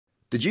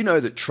Did you know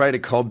that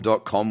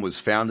TraderCobb.com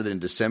was founded in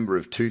December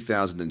of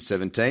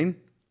 2017?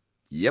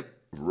 Yep,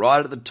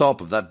 right at the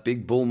top of that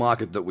big bull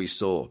market that we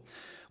saw.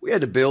 We had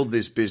to build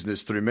this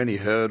business through many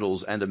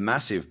hurdles and a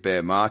massive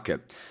bear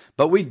market.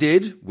 But we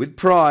did, with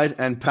pride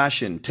and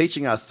passion,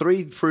 teaching our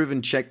 3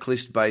 proven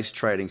checklist-based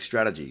trading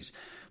strategies.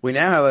 We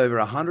now have over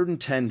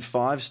 110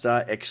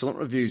 5-star excellent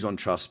reviews on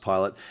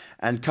Trustpilot,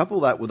 and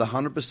couple that with a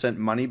 100%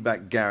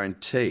 money-back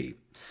guarantee.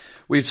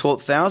 We've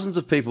taught thousands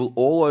of people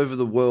all over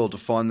the world to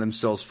find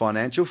themselves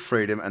financial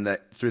freedom and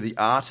that through the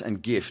art and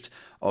gift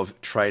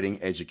of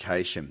trading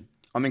education.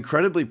 I'm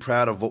incredibly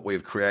proud of what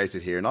we've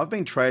created here, and I've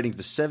been trading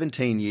for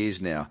 17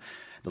 years now.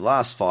 The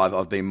last 5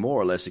 I've been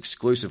more or less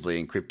exclusively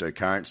in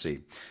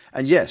cryptocurrency.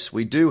 And yes,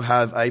 we do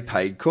have a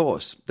paid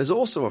course. There's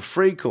also a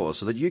free course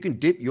so that you can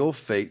dip your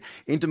feet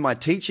into my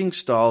teaching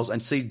styles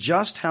and see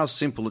just how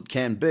simple it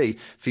can be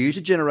for you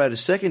to generate a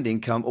second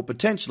income or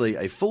potentially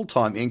a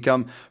full-time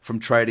income from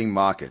trading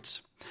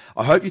markets.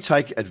 I hope you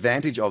take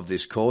advantage of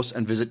this course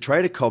and visit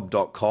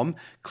TraderCobb.com,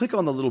 click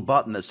on the little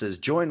button that says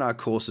join our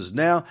courses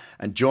now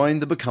and join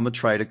the Become a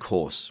Trader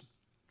course.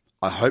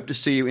 I hope to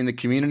see you in the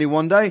community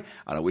one day,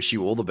 and I wish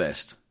you all the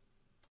best.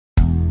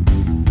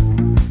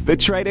 The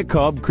Trader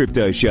Cobb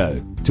Crypto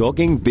Show,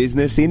 talking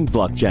business in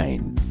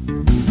blockchain.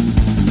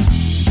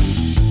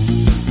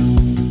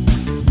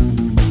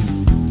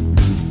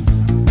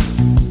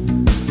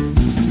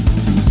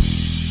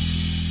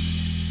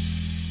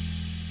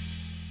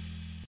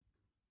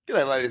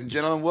 G'day, ladies and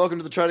gentlemen. Welcome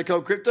to the Trader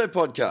Cobb Crypto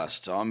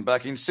Podcast. I'm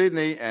back in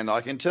Sydney, and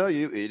I can tell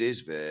you it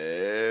is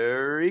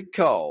very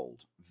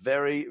cold.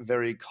 Very,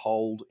 very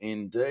cold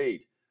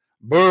indeed.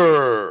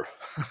 Brr.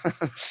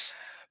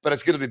 But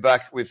it's good to be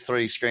back with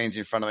 3 screens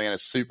in front of me and a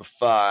super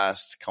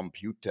fast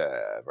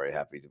computer. Very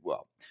happy to,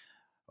 well,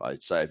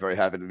 I'd say very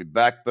happy to be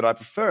back, but I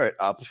prefer it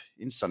up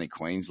in sunny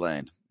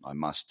Queensland. I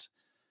must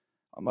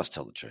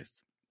tell the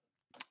truth.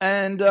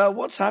 And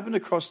what's happened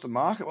across the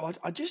market? Well,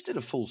 I just did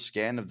a full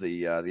scan of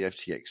the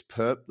FTX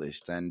perp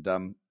list, and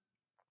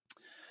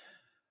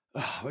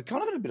we're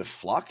kind of in a bit of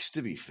flux,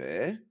 to be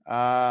fair.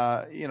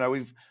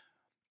 We've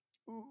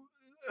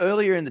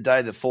earlier in the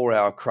day, the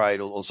 4-hour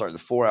the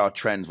 4-hour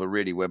trends were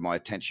really where my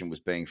attention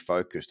was being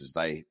focused, as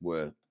they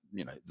were,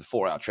 the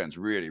 4-hour trend's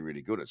really,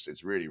 really good.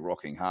 It's really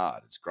rocking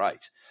hard. It's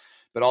great.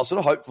 But I was sort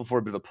of hopeful for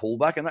a bit of a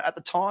pullback. And at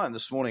the time,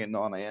 this morning at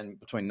 9 a.m.,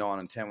 between 9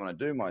 and 10 when I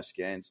do my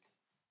scans,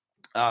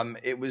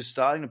 it was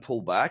starting to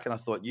pull back. And I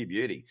thought, you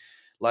beauty.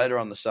 Later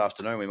on this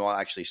afternoon, we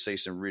might actually see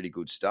some really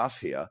good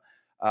stuff here.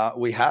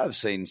 We have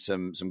seen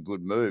some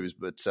good moves,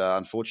 but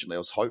unfortunately I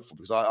was hopeful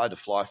because I had to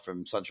fly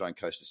from Sunshine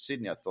Coast to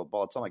Sydney. I thought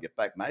by the time I get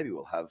back, maybe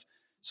we'll have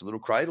some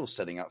little cradles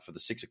setting up for the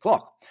 6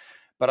 o'clock.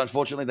 But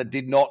unfortunately, that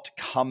did not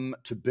come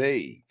to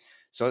be.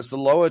 So it's the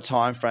lower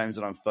time frames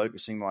that I'm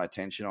focusing my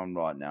attention on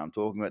right now. I'm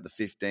talking about the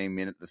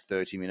 15-minute, the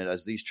 30-minute.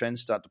 As these trends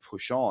start to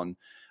push on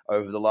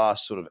over the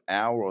last sort of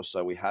hour or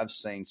so, we have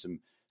seen some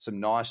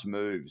nice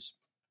moves.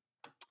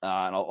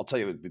 And I'll tell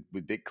you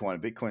with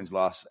Bitcoin's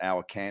last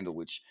hour candle,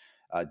 which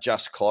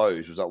just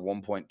closed, was up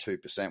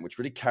 1.2%, which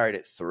really carried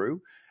it through.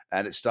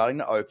 And it's starting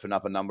to open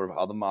up a number of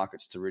other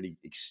markets to really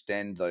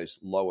extend those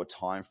lower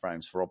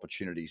timeframes for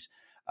opportunities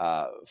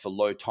for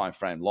low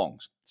timeframe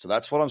longs. So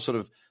that's what I'm sort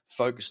of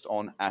focused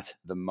on at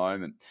the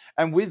moment.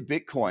 And with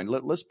Bitcoin,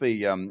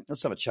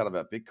 let's have a chat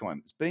about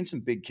Bitcoin. There's been some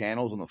big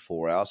candles on the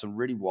 4 hour, some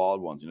really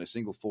wild ones.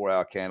 Single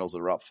 4-hour candles that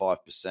are up 5%,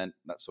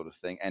 that sort of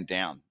thing, and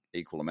down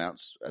equal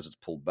amounts as it's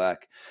pulled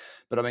back.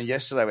 But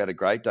yesterday we had a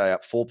great day,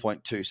 up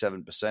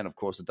 4.27%. Of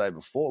course, the day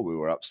before we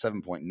were up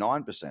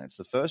 7.9%. It's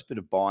the first bit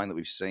of buying that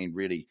we've seen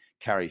really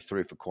carry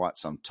through for quite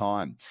some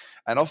time.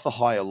 And off the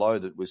higher low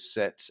that was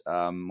set,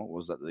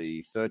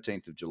 the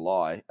 13th of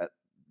July at,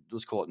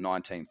 let's call it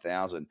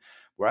 19,000,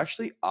 we're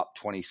actually up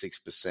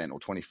 26% or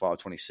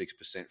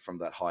 26% from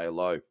that higher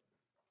low.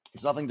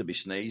 It's nothing to be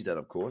sneezed at,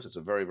 of course. It's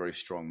a very, very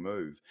strong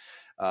move.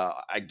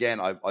 Again,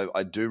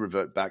 I do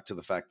revert back to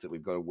the fact that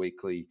we've got a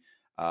weekly,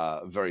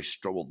 very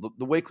strong. Well,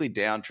 the weekly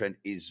downtrend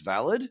is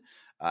valid,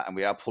 and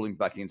we are pulling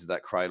back into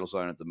that cradle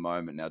zone at the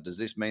moment. Now, does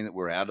this mean that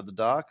we're out of the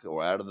dark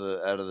or out of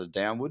the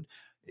downward?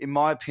 In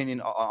my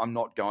opinion, I'm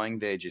not going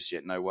there just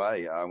yet. No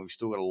way. We've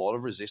still got a lot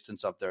of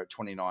resistance up there at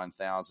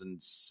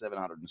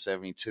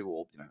 29,772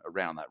 or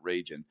around that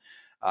region,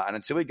 and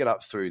until we get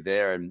up through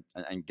there and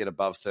get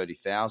above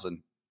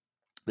 30,000.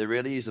 There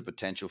really is a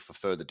potential for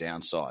further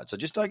downside. So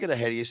just don't get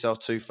ahead of yourself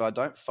too far.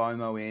 Don't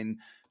FOMO in.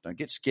 Don't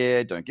get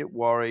scared. Don't get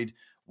worried.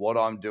 What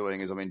I'm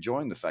doing is I'm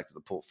enjoying the fact that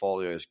the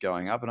portfolio is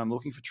going up, and I'm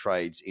looking for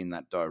trades in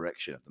that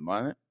direction at the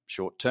moment.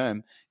 Short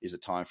term is the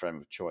time frame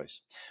of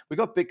choice. We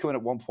got Bitcoin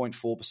at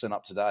 1.4%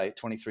 up today at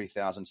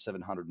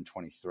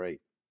 23,723.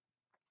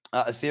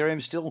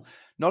 Ethereum still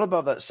not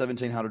above that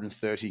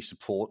 1,730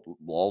 support,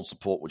 old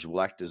support, which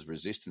will act as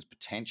resistance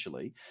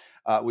potentially.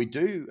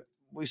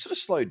 We sort of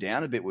slowed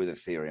down a bit with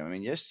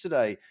Ethereum.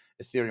 Yesterday,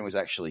 Ethereum was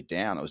actually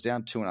down. It was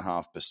down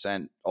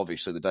 2.5%.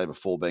 Obviously, the day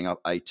before being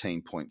up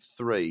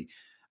 18.3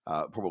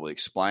 probably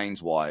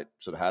explains why it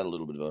sort of had a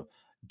little bit of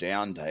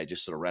down day,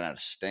 just sort of ran out of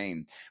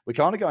steam. We're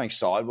kind of going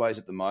sideways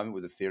at the moment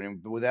with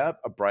Ethereum, but without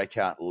a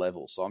breakout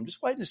level. So I'm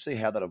just waiting to see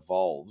how that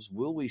evolves.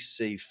 Will we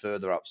see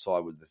further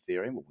upside with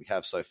Ethereum? What we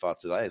have so far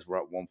today is we're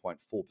up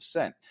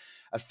 1.4%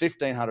 at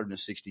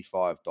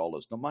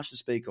 $1,565. Not much to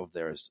speak of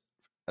there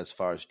as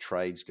far as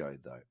trades go,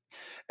 though.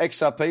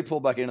 XRP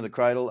pulled back into the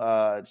cradle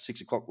at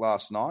 6 o'clock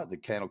last night. The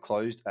candle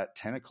closed at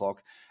 10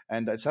 o'clock,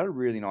 and it's had a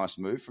really nice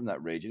move from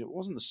that region. It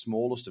wasn't the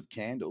smallest of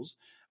candles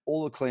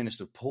or the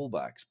cleanest of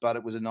pullbacks, but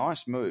it was a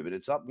nice move, and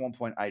it's up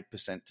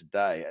 1.8%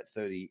 today at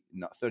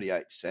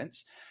 38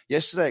 cents.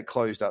 Yesterday, it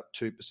closed up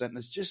 2%, and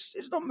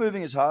it's not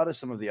moving as hard as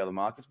some of the other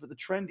markets, but the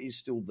trend is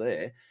still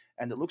there,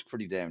 and it looks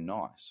pretty damn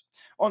nice.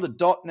 On the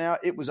DOT now,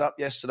 it was up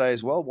yesterday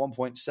as well,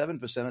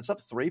 1.7%. It's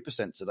up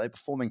 3% today,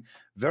 performing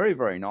very,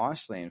 very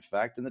nicely, in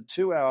fact. And the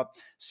 2 hour,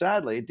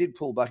 sadly, it did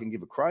pull back and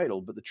give a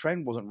cradle, but the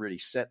trend wasn't really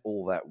set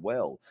all that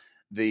well.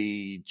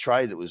 The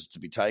trade that was to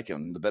be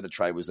taken, the better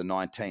trade, was the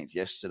 19th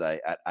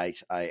yesterday at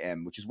 8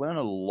 a.m., which is when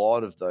a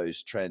lot of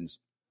those trends,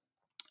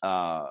 when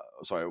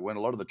a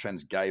lot of the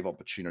trends gave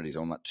opportunities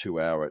on that 2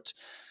 hour at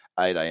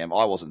 8 a.m.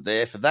 I wasn't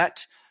there for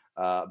that.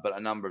 But a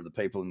number of the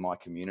people in my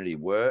community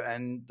were,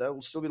 and they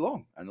will still be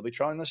long, and they'll be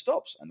trying their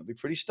stops, and they'll be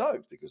pretty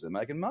stoked because they're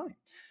making money.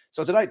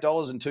 So it's at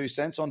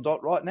 $8.02 on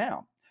DOT right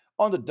now.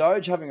 On the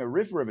Doge, having a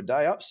ripper of a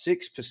day, up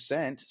 6%,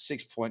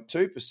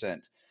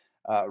 6.2%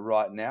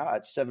 right now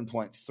at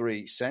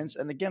 7.3 cents.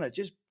 And again, it's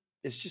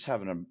just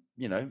having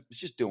it's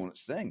just doing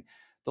its thing.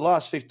 The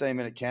last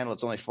 15-minute candle,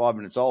 it's only 5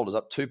 minutes old, is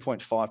up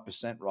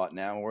 2.5% right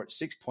now, and we're at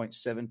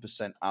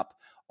 6.7% up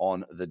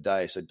on the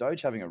day. So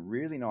Doge having a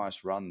really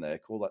nice run there.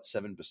 Call that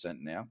 7%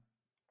 now.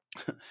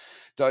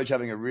 Doge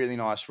having a really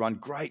nice run.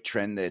 Great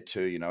trend there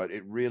too.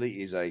 It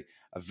really is a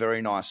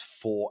very nice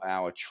 4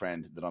 hour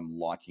trend that I'm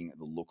liking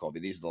the look of.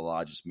 It is the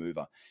largest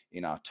mover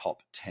in our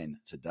top 10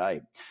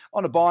 today.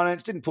 On the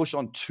Binance, didn't push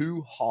on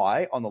too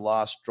high on the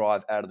last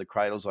drive out of the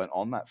cradle zone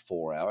on that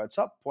 4 hour. It's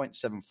up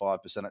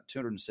 0.75% at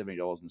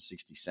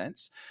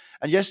 $270.60.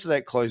 And yesterday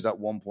it closed up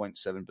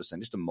 1.7%,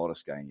 just a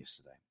modest gain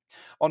yesterday.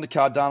 On to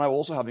Cardano,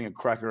 also having a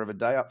cracker of a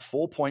day, up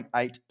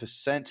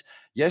 4.8%.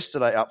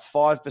 Yesterday, up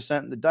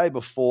 5%. The day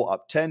before,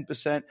 up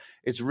 10%.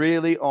 It's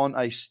really on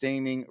a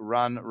steaming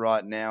run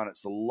right now, and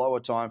it's the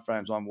lower time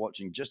frames I'm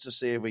watching just to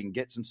see if we can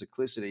get some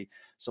cyclicity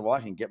so I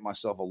can get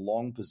myself a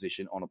long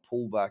position on a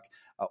pullback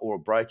or a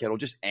breakout or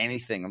just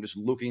anything. I'm just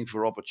looking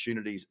for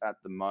opportunities at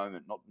the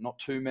moment. Not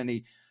too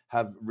many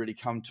have really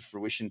come to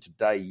fruition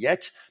today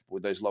yet, but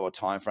with those lower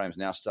timeframes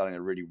now starting to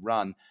really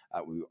run,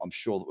 I'm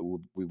sure that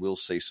we will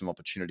see some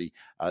opportunity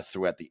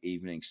throughout the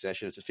evening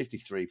session. It's at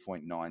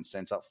 53.9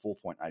 cents, up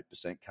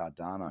 4.8%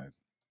 Cardano.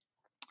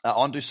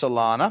 On to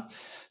Solana.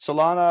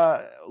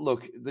 Solana,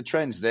 look, the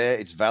trend's there.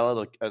 It's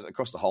valid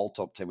across the whole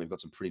top 10. We've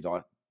got some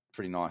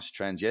pretty nice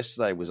trends.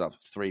 Yesterday was up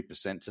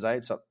 3%. Today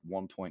it's up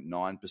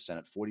 1.9%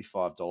 at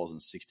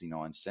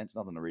 $45.69.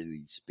 Nothing to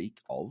really speak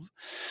of.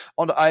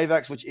 On to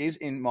AVAX, which is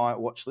in my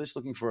watch list.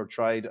 Looking for a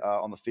trade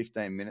on the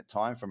 15-minute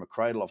time from a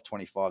cradle of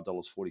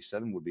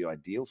 $25.47 would be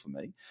ideal for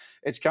me.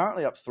 It's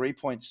currently up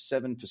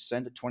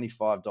 3.7% at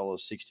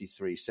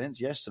 $25.63.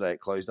 Yesterday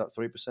it closed up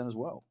 3% as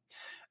well.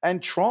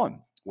 And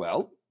Tron.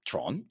 Well,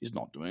 Tron is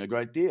not doing a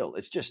great deal.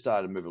 It's just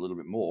started to move a little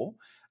bit more.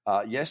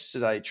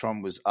 Yesterday,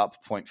 Tron was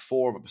up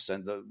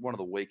 0.4%, one of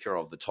the weaker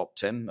of the top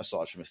 10,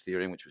 aside from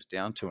Ethereum, which was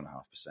down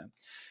 2.5%.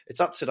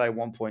 It's up today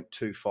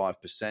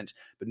 1.25%,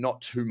 but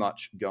not too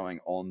much going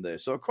on there.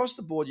 So across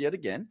the board, yet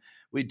again,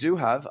 we do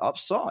have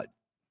upside.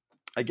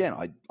 Again,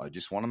 I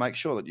just want to make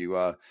sure that you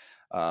are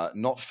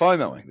not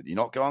FOMOing, that you're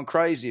not going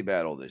crazy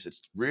about all this.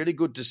 It's really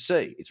good to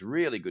see. It's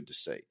really good to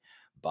see.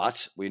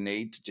 But we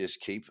need to just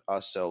keep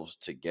ourselves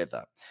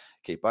together,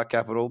 keep our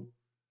capital,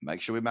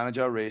 make sure we manage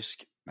our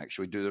risk, make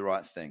sure we do the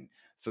right thing.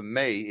 For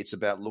me, it's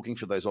about looking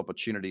for those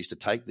opportunities to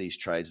take these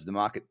trades. The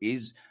market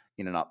is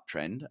in an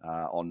uptrend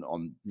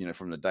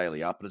from the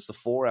daily up, but it's the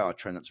 4 hour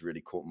trend that's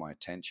really caught my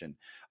attention.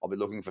 I'll be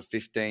looking for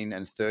 15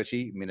 and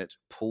 30 minute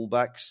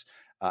pullbacks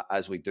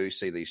as we do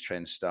see these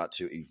trends start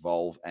to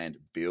evolve and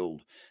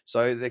build.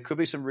 So there could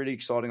be some really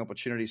exciting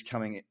opportunities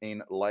coming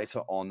in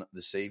later on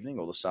this evening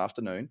or this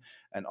afternoon,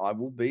 and I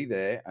will be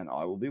there and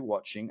I will be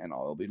watching and I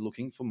will be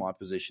looking for my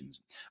positions.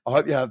 I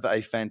hope you have a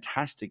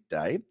fantastic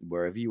day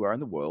wherever you are in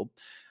the world,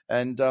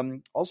 and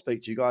I'll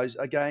speak to you guys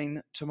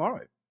again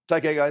tomorrow.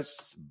 Take care,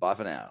 guys. Bye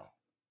for now.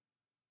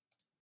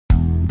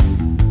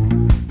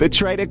 The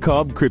Trader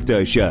Cobb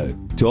Crypto Show,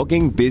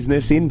 talking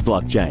business in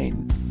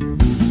blockchain.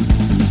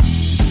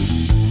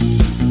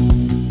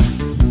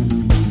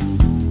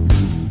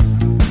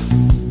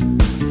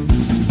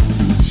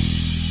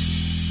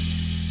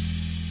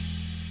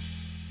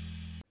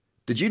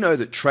 Did you know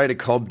that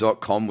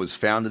TraderCobb.com was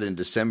founded in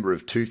December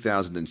of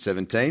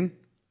 2017?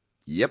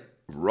 Yep,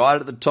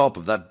 right at the top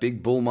of that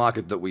big bull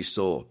market that we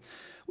saw.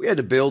 We had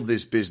to build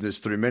this business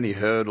through many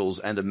hurdles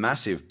and a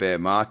massive bear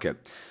market.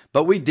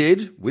 But we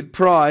did, with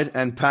pride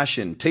and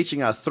passion,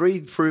 teaching our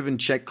 3 proven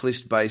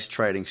checklist-based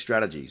trading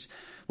strategies.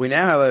 We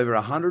now have over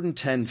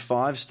 110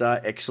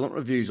 5-star excellent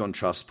reviews on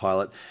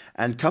Trustpilot,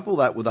 and couple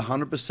that with a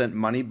 100%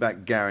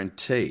 money-back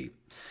guarantee.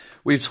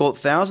 We've taught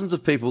thousands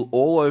of people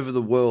all over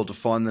the world to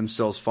find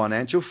themselves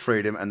financial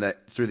freedom and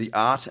that through the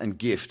art and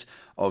gift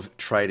of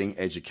trading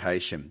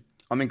education.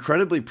 I'm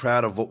incredibly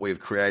proud of what we've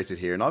created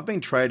here, and I've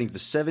been trading for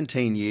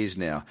 17 years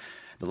now.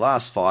 The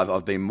last 5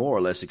 I've been more or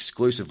less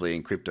exclusively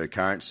in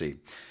cryptocurrency.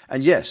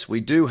 And yes,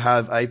 we do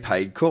have a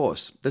paid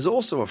course. There's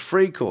also a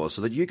free course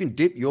so that you can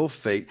dip your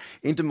feet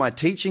into my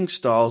teaching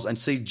styles and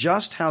see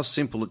just how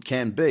simple it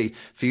can be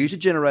for you to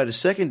generate a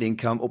second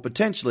income or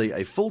potentially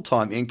a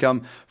full-time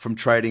income from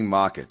trading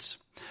markets.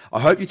 I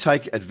hope you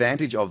take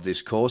advantage of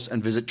this course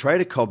and visit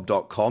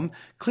tradercobb.com,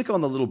 click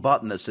on the little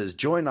button that says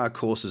join our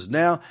courses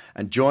now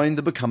and join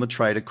the Become a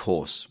Trader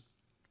course.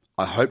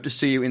 I hope to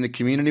see you in the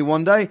community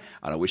one day,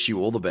 and I wish you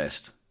all the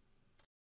best.